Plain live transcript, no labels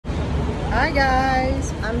Hi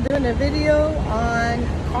guys, I'm doing a video on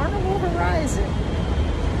Carnival Horizon.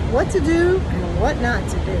 What to do and what not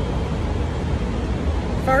to do.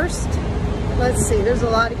 First, let's see, there's a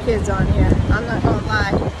lot of kids on here. I'm not gonna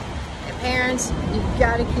lie. And parents, you've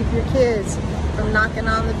got to keep your kids from knocking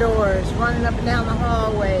on the doors, running up and down the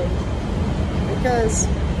hallway, because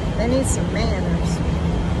they need some manners.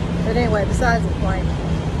 But anyway, besides the point,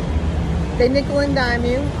 they nickel and dime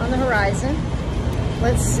you on the Horizon.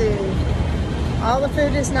 Let's see. All the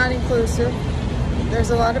food is not inclusive. There's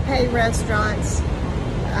a lot of paid restaurants.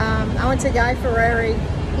 I went to Guy Ferrari.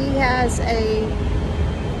 He has a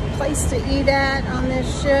place to eat at on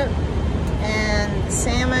this ship, and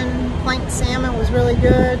salmon, planked salmon was really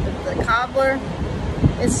good. The cobbler,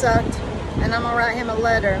 it sucked, and I'm gonna write him a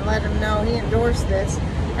letter and let him know he endorsed this.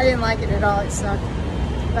 I didn't like it at all, it sucked,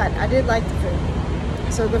 but I did like the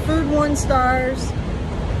food. So the food 1 stars,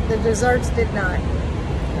 the desserts did not.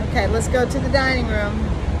 Okay, let's go to the dining room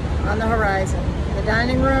on the Horizon. The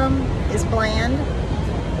dining room is bland.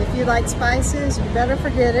 If you like spices, you better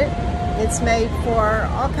forget it. It's made for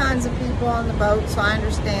all kinds of people on the boat, so I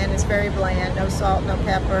understand it's very bland. No salt, no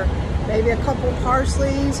pepper, maybe a couple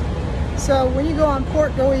parsleys. So when you go on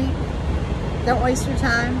port, go eat. Don't waste your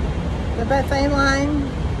time. The buffet line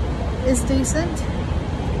is decent,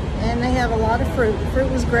 and they have a lot of fruit. The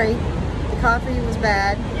fruit was great. The coffee was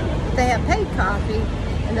bad. But they have paid coffee,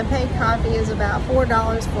 and the paid coffee is about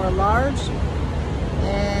 $4 for a large,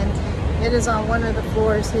 and it is on one of the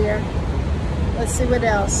floors here. Let's see what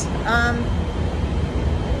else.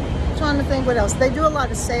 Trying to think what else. They do a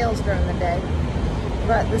lot of sales during the day,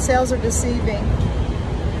 but the sales are deceiving.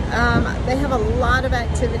 They have a lot of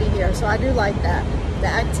activity here, so I do like that. The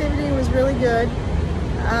activity was really good.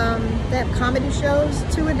 They have comedy shows,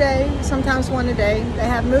 2 a day, sometimes 1 a day. They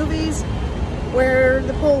have movies where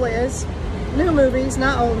the pool is. New movies,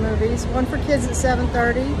 not old movies. One for kids at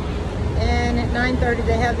 7:30, and at 9:30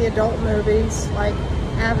 they have the adult movies like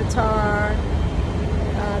Avatar,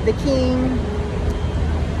 The King.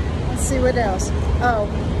 Let's see what else. Oh,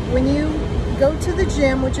 when you go to the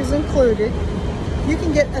gym, which is included, you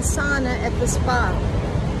can get a sauna at the spa.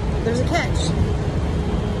 There's a catch.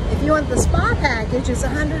 If you want the spa package, it's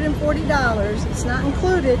 $140. It's not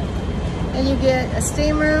included, and you get a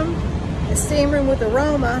steam room with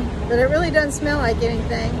aroma, but it really doesn't smell like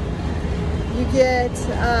anything. You get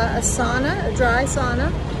a sauna, a dry sauna,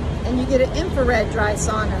 and you get an infrared dry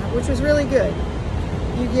sauna, which was really good.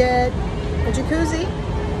 You get a jacuzzi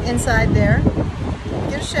inside there.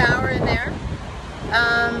 You get a shower in there.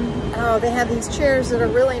 Oh, they have these chairs that are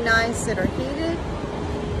really nice, that are heated.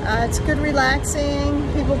 It's good relaxing.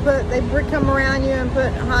 They come around you and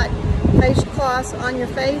put hot face cloths on your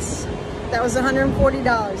face. That was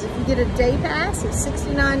 $140. If you get a day pass, it's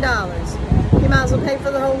 $69. You might as well pay for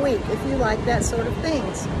the whole week if you like that sort of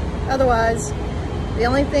things. Otherwise, the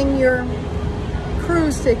only thing your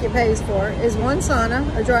cruise ticket pays for is 1 sauna,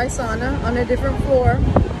 a dry sauna on a different floor,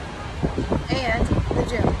 and the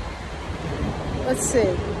gym. Let's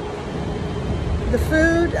see. The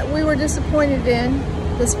food we were disappointed in.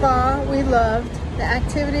 The spa we loved. The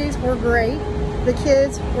activities were great. The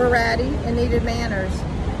kids were ratty and needed manners.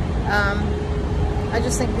 I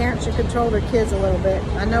just think parents should control their kids a little bit.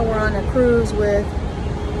 I know we're on a cruise with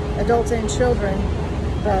adults and children,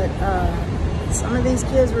 but some of these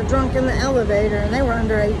kids were drunk in the elevator, and they were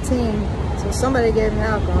under 18, so somebody gave them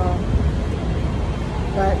alcohol.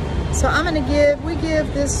 But so we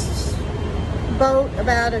give this boat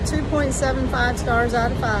about a 2.75 stars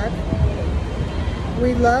out of 5.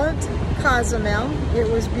 We loved Cozumel. It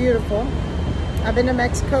was beautiful. I've been to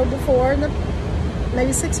Mexico before,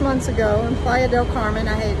 maybe 6 months ago, in Playa del Carmen.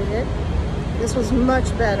 I hated it. This was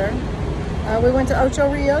much better. We went to Ocho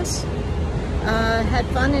Rios. Had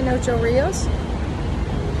fun in Ocho Rios.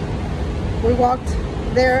 We walked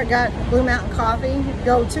there, got Blue Mountain coffee.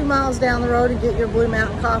 Go 2 miles down the road and get your Blue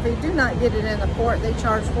Mountain coffee. Do not get it in the port. They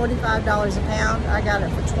charge $45 a pound. I got it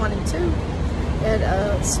for $22 at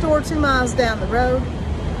a store 2 miles down the road.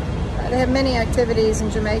 They have many activities in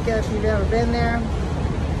Jamaica if you've ever been there.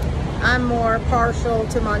 I'm more partial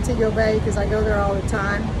to Montego Bay because I go there all the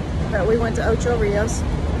time, but we went to Ocho Rios.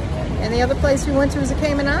 And the other place we went to was the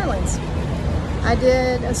Cayman Islands. I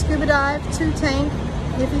did a scuba dive, 2-tank,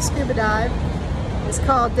 Yiffy scuba dive. It's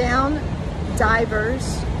called Down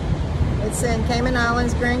Divers. It's in Cayman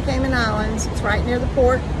Islands, Grand Cayman Islands. It's right near the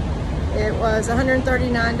port. It was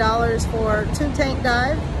 $139 for a 2-tank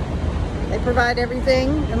dive. They provide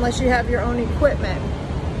everything unless you have your own equipment.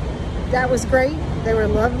 That was great. They were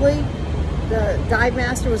lovely. The dive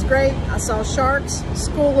master was great. I saw sharks,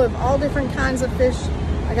 school of all different kinds of fish.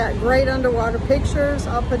 I got great underwater pictures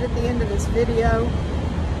I'll put at the end of this video.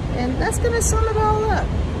 And that's gonna sum it all up.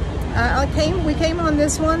 We came on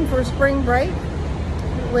this one for spring break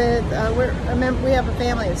with, we have a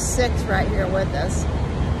family of 6 right here with us.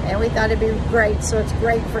 And we thought it'd be great, so it's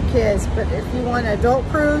great for kids. But if you want an adult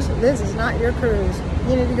cruise, this is not your cruise.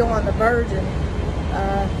 You need to go on the Virgin,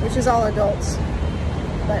 which is all adults.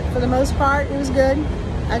 But for the most part, it was good.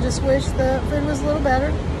 I just wish the food was a little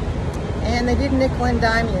better. And they did nickel and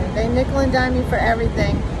dime you. They nickel and dime you for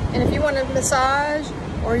everything. And if you want a massage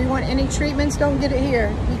or you want any treatments, don't get it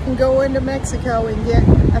here. You can go into Mexico and get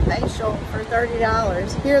a facial for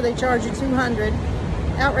 $30. Here they charge you $200.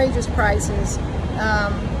 Outrageous prices.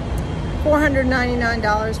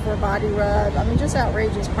 $499 for a body rub. I mean, just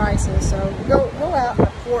outrageous prices. So go out and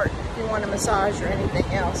report if you want a massage or anything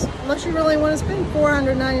else. Unless you really want to spend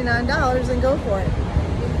 $499, then go for it.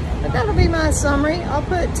 But that'll be my summary. I'll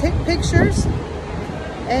put pictures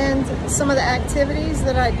and some of the activities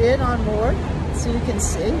that I did on board so you can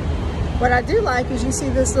see. What I do like is you see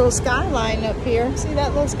this little skyline up here. See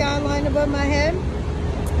that little skyline above my head?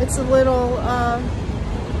 It's a little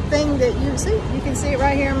thing that you see. You can see it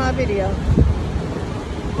right here in my video.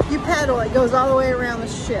 You paddle, it goes all the way around the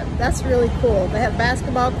ship. That's really cool. They have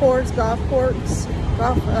basketball courts, golf courts,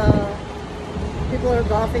 people are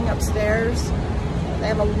golfing upstairs. They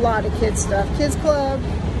have a lot of kids stuff. Kids club,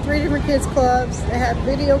 3 different kids clubs. They have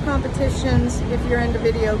video competitions if you're into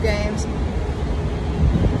video games.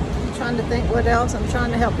 I'm trying to think what else. I'm trying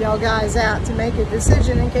to help y'all guys out to make a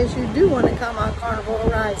decision in case you do want to come on Carnival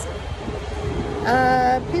Horizon.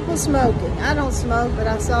 People smoking. I don't smoke, but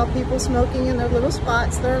I saw people smoking in their little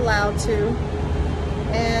spots. They're allowed to.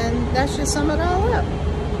 And that's just sum it all up.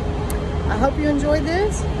 I hope you enjoyed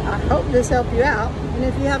this. I hope this helped you out. And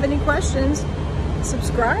if you have any questions,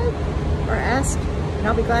 subscribe or ask, and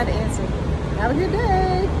I'll be glad to answer. Have a good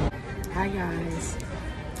day. Hi guys.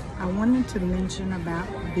 I wanted to mention about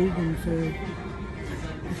vegan food.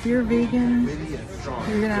 If you're vegan,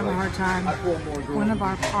 you're gonna have a hard time. One of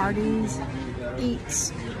our parties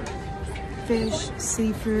eats fish,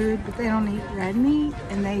 seafood, but they don't eat red meat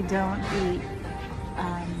and they don't eat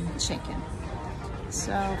chicken.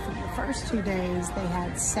 So for the first 2 days, they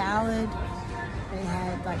had salad. They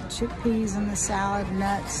had like chickpeas in the salad,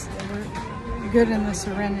 nuts. They were good in the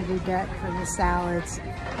Serenity deck for the salads.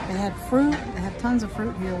 They had fruit. They have tons of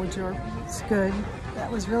fruit here, which is good.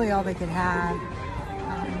 That was really all they could have.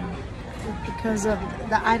 Because of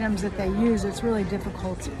the items that they use, it's really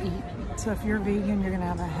difficult to eat. So if you're vegan, you're gonna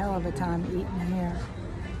have a hell of a time eating here.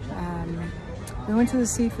 We went to the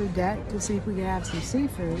seafood deck to see if we could have some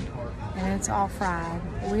seafood, and it's all fried.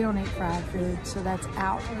 We don't eat fried food, so that's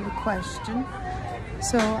out of the question.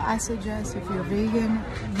 So I suggest if you're vegan,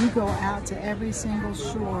 you go out to every single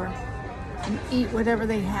shore and eat whatever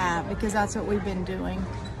they have, because that's what we've been doing.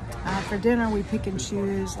 For dinner, we pick and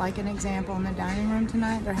choose. Like an example, in the dining room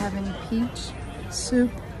tonight, they're having peach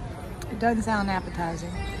soup. It doesn't sound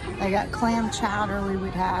appetizing. They got clam chowder we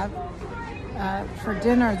would have. For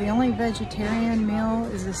dinner, the only vegetarian meal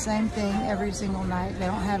is the same thing every single night. They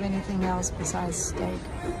don't have anything else besides steak.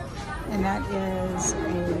 And that is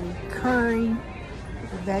a curry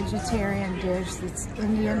vegetarian dish that's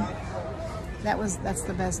Indian. That's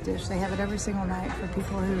the best dish. They have it every single night for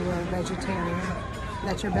people who are vegetarian.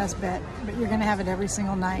 That's your best bet, but you're gonna have it every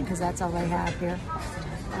single night because that's all they have here.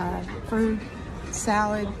 Fruit,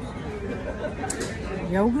 salad,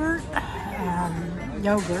 yogurt.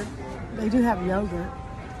 They do have yogurt.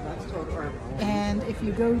 And if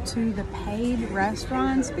you go to the paid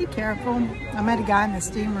restaurants, be careful. I met a guy in the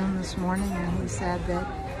steam room this morning and he said that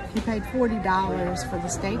he paid $40 for the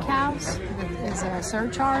steakhouse as a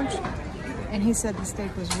surcharge. And he said the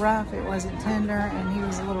steak was rough, it wasn't tender, and he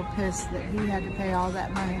was a little pissed that he had to pay all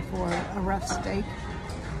that money for a rough steak.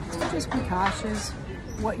 So just be cautious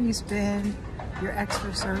what you spend your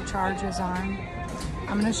extra surcharges on.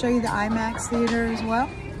 I'm going to show you the IMAX theater as well,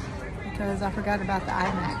 because I forgot about the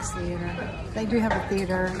IMAX theater. They do have a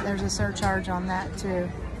theater. There's a surcharge on that too.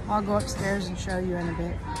 I'll go upstairs and show you in a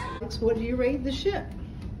bit. What do you rate the ship?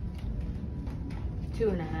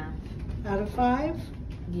 2.5. Out of 5?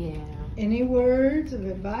 Yeah. Any words of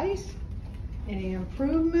advice? Any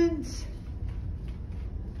improvements?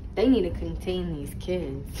 They need to contain these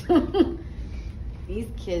kids. These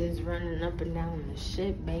kids running up and down the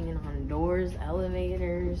ship, banging on doors,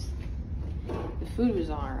 elevators. The food was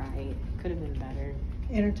all right. Could have been better.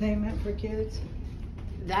 Entertainment for kids?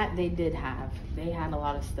 That they did have. They had a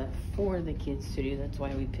lot of stuff for the kids to do. That's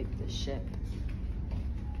why we picked the ship.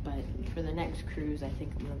 But for the next cruise, I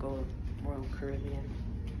think I'm going to go with Royal Caribbean.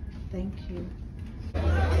 Thank you.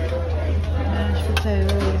 Mashed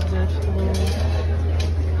potatoes, vegetables.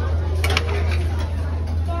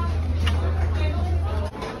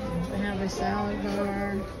 They have a salad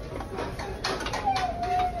bar.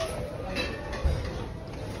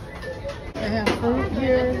 They have fruit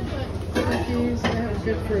here, cookies. They have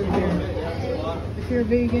good fruit here. If you're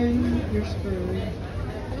vegan, you're screwed.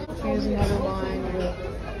 Here's another line with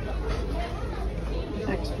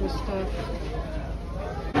extra stuff.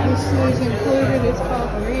 This is included. It's called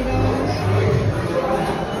burritos.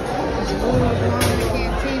 It's a little Iguana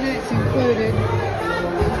cantina. It's included.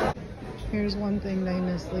 Here's one thing they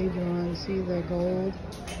mislead you on. See the gold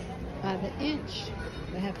by the inch.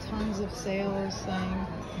 They have tons of sales saying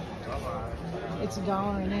it's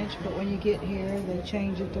 $1 an inch, but when you get here, they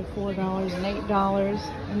change it to $4 and $8.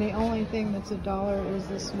 And the only thing that's $1 is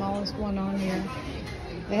the smallest one on here.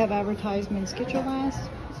 They have advertisements. Get your last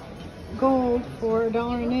gold for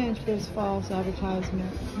 $1 an inch, but it's false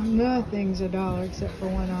advertisement. Nothing's $1 except for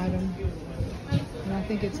one item. And I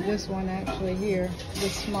think it's this one actually here, the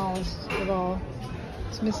smallest of all.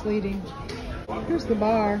 It's misleading. Here's the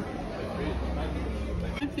bar.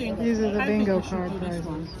 These are the bingo card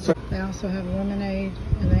prizes. They also have lemonade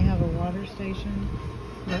and they have a water station.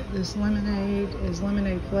 But this lemonade is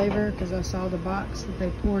lemonade flavor because I saw the box that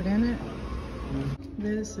they poured in it.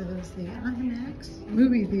 This is the IMAX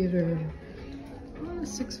movie theater on the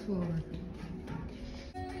 6th floor.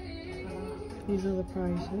 These are the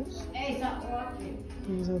prices.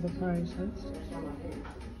 These are the prices.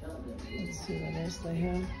 Let's see what else they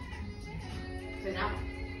have.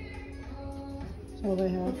 So they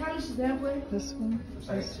have this one,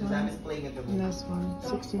 this one, and this one,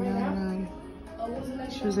 $69.99.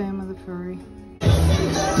 Shazam of the Furry.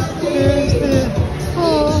 There's the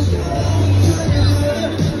pool.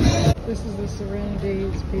 This is the Serenity.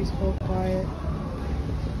 It's peaceful, quiet.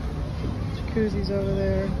 Jacuzzi's over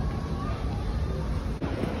there.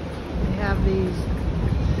 They have these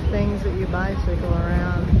things that you bicycle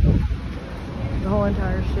around the whole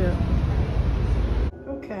entire ship.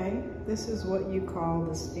 Okay, this is what you call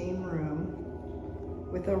the steam room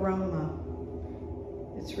with aroma.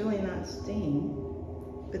 It's really not steam,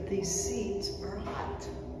 but these seats are hot.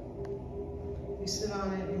 You sit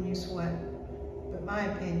on it and you sweat. But in my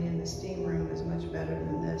opinion, the steam room is much better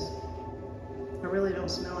than this. I really don't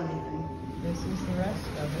smell anything. This is the rest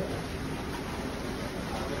of it.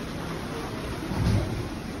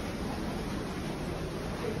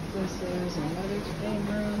 This is another steam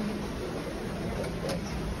room.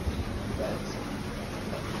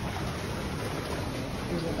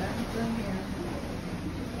 There's a bathroom here.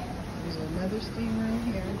 There's another steam room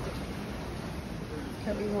here.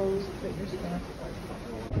 Cubby holes to put your stuff.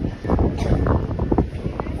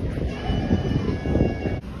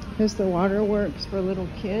 Here's the waterworks for little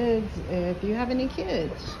kids. If you have any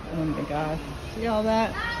kids. Oh my God. See all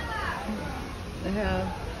that? They have.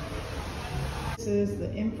 This is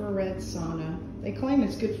the infrared sauna. They claim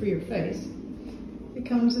it's good for your face. It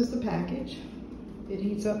comes as the package. It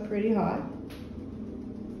heats up pretty hot.